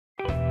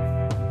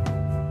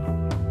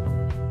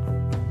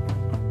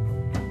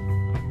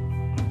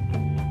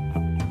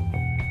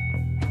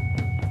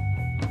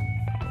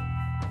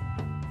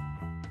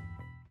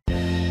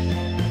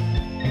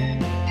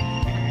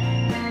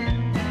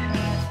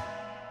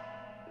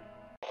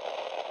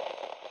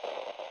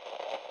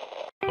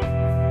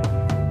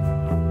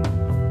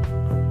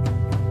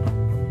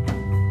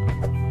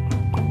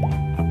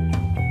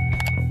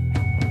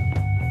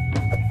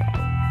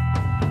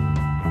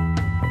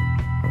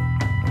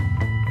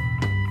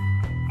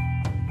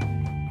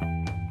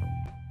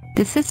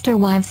The Sister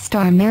Wives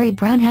star Meri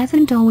Brown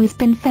hasn't always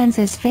been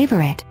fans'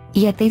 favorite,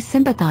 yet they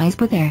sympathize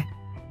with her.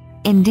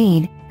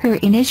 Indeed, her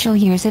initial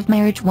years of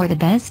marriage were the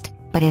best,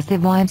 but as the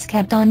wives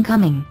kept on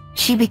coming,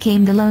 she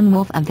became the lone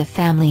wolf of the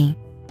family.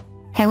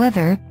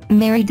 However,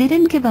 Meri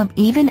didn't give up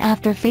even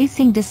after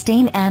facing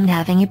disdain and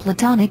having a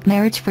platonic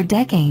marriage for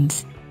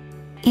decades.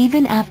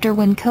 Even after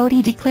when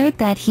Cody declared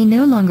that he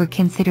no longer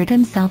considered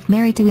himself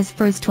married to his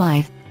first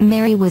wife,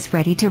 Meri was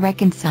ready to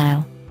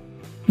reconcile.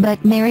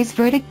 But Meri's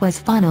verdict was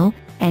final,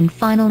 and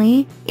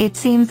finally, it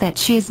seems that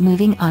she is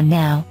moving on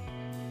now.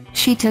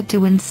 She took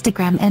to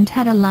Instagram and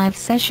had a live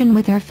session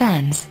with her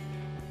fans.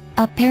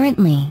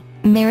 Apparently,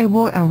 Meri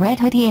wore a red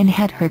hoodie and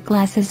had her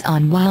glasses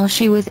on while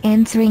she was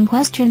answering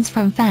questions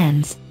from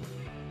fans.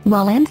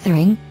 While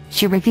answering,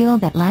 she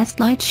revealed that last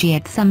night she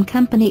had some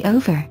company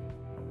over.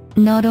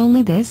 Not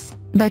only this,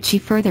 but she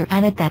further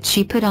added that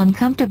she put on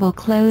comfortable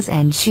clothes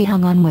and she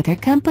hung on with her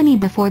company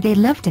before they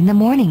left in the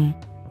morning.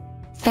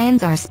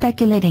 Fans are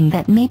speculating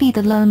that maybe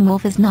the lone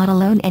wolf is not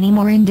alone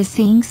anymore into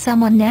seeing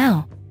someone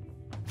now.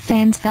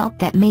 Fans felt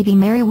that maybe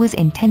Meri was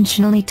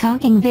intentionally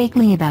talking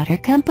vaguely about her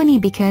company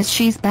because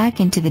she's back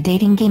into the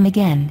dating game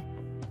again.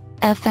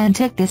 A fan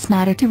took this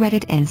matter to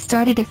Reddit and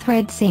started a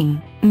thread saying,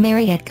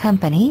 "Meri had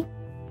company?"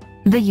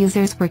 The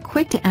users were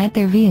quick to add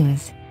their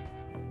views.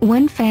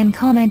 One fan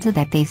commented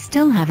that they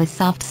still have a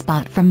soft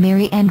spot for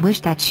Meri and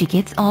wish that she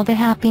gets all the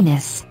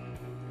happiness.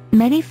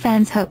 Many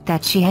fans hoped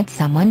that she had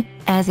someone,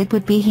 as it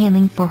would be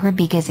healing for her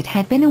because it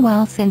had been a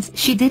while since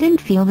she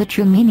didn't feel the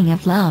true meaning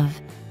of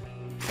love.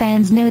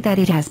 Fans know that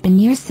it has been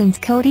years since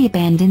Cody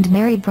abandoned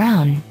Meri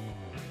Brown.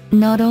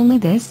 Not only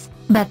this,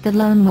 but the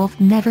lone wolf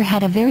never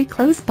had a very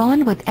close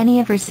bond with any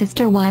of her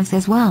sister wives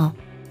as well.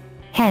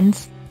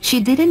 Hence,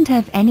 she didn't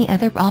have any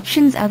other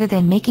options other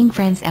than making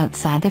friends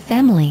outside the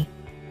family.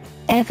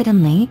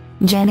 Evidently,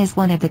 Jen is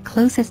one of the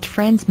closest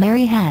friends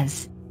Meri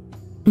has.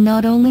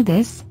 Not only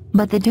this,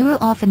 but the duo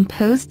often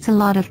posts a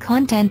lot of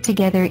content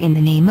together in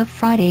the name of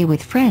Friday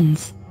with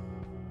Friends.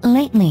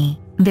 Lately,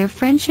 their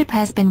friendship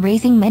has been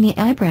raising many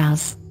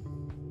eyebrows.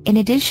 In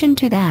addition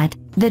to that,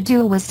 the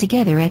duo was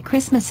together at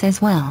Christmas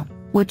as well,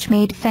 which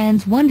made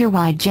fans wonder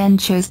why Jen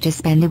chose to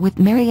spend it with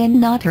Meri and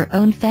not her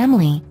own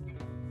family.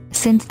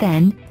 Since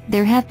then,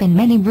 there have been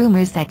many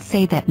rumors that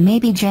say that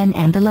maybe Jen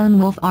and the lone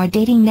wolf are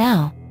dating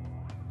now.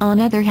 On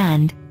the other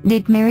hand,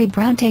 did Meri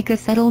Brown take a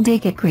subtle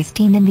dig at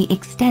Chtistine in the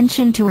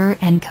extension to her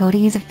and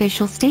Cody's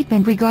official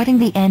statement regarding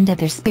the end of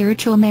their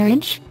spiritual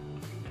marriage?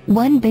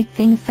 One big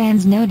thing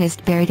fans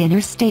noticed buried in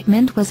her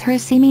statement was her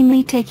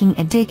seemingly taking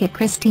a dig at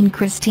Chtistine.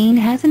 Chtistine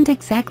hasn't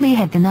exactly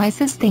had the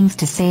nicest things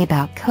to say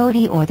about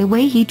Cody or the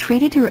way he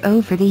treated her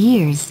over the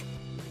years.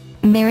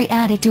 Meri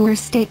added to her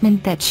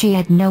statement that she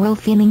had no ill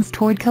feelings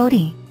toward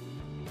Cody.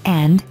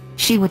 And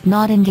she would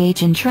not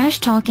engage in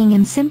trash-talking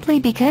him simply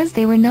because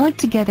they were not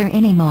together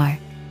anymore.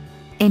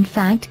 In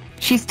fact,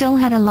 she still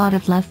had a lot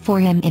of love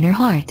for him in her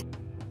heart.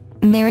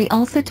 Meri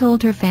also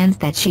told her fans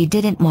that she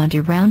didn't want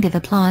a round of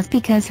applause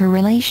because her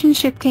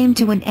relationship came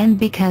to an end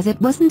because it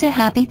wasn't a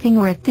happy thing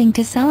or a thing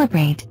to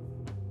celebrate.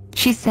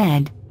 She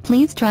said,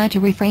 "Please try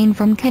to refrain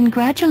from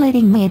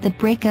congratulating me at the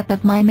breakup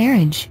of my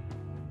marriage.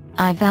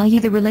 I value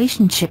the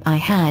relationship I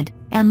had,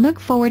 and look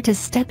forward to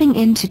stepping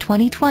into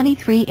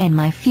 2023 and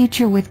my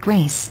future with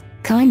grace,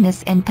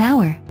 kindness and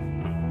power."